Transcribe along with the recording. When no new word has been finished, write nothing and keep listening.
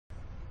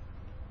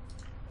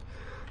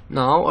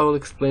Now I will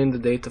explain the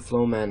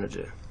Dataflow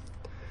Manager.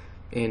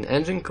 In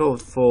engine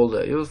code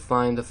folder you will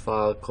find a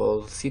file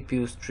called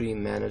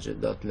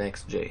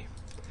cpu-stream-manager.maxj.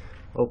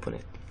 Open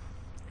it.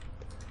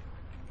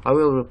 I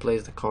will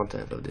replace the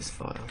content of this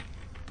file.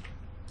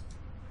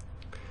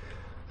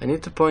 I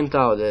need to point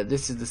out that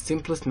this is the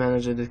simplest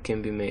manager that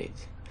can be made.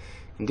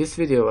 In this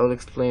video I will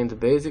explain the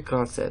basic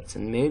concepts,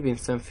 and maybe in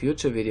some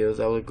future videos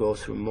I will go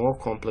through more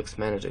complex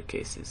manager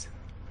cases.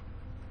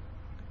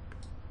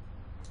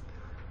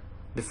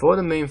 Before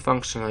the main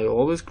function, I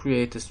always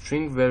create a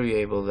string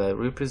variable that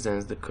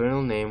represents the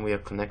kernel name we are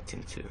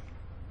connecting to.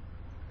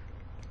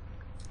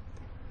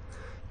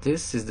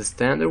 This is the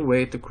standard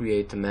way to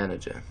create a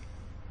manager.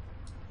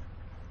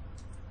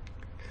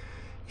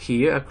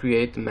 Here I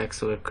create the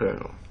Maxeler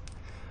kernel.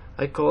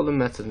 I call the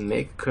method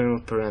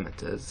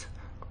makeKernelParameters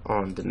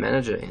on the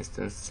manager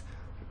instance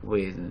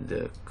with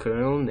the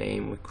kernel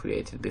name we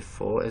created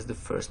before as the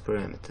first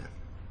parameter.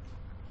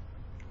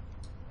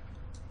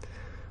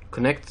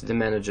 Connect the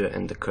manager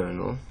and the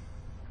kernel.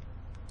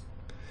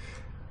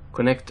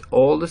 Connect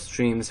all the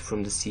streams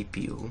from the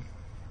CPU.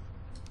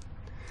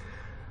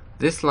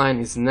 This line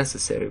is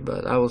necessary,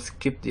 but I will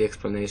skip the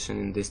explanation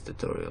in this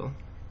tutorial.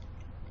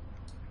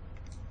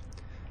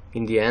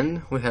 In the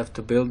end, we have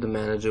to build the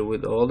manager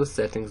with all the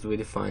settings we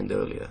defined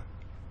earlier.